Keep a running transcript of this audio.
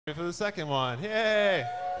For the second one. Yay!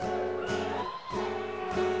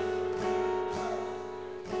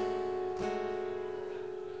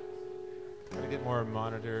 Gotta get more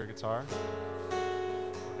monitor guitar.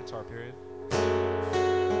 Guitar period.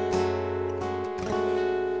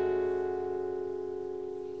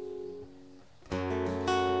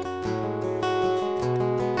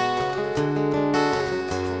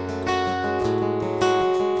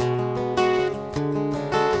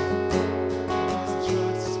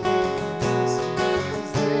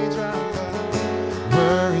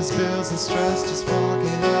 Bills and stress just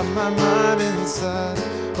walking up my mind inside.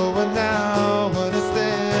 Oh, and now what is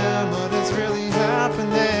there? What is really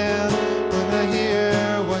happening? When I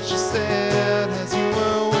hear what you said as you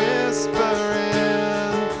were whispering,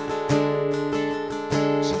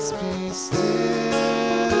 just be still.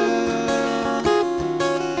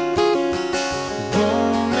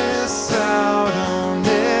 Won't miss out on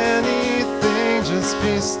anything. Just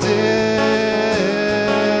be still.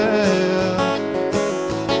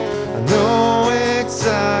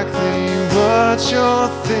 Exactly what you're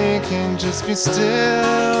thinking, just be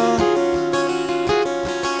still.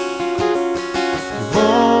 You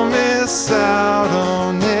won't miss out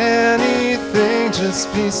on anything,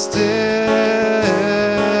 just be still.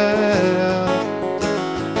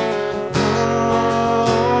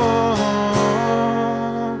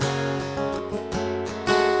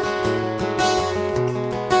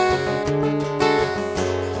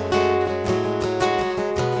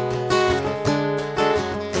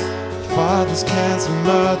 Father's cancer,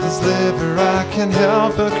 mother's liver, I can't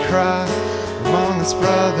help but cry. Among this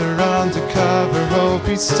brother undercover, hope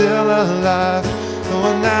he's still alive.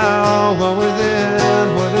 Going now, what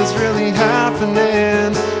within, what is really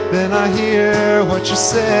happening? Then I hear what you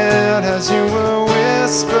said as you were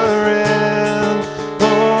whispering.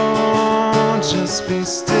 Oh, just be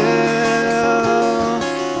still.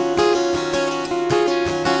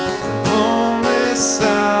 Don't miss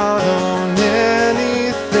out on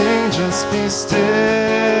anything, just be still.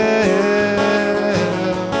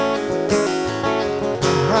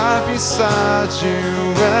 Right beside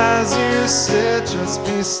you as you sit, just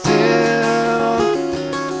be still.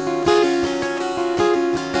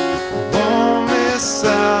 Won't miss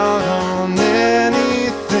out on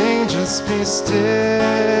anything, just be still.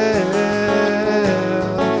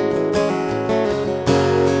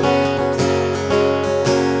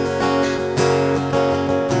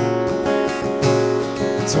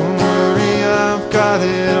 Don't worry, I've got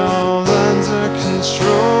it all under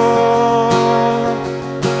control.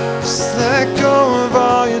 Just let go of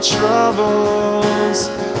all your troubles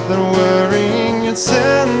that are worrying your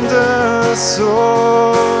tender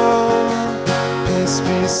soul. Peace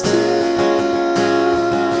be still.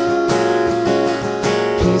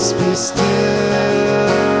 Peace be still.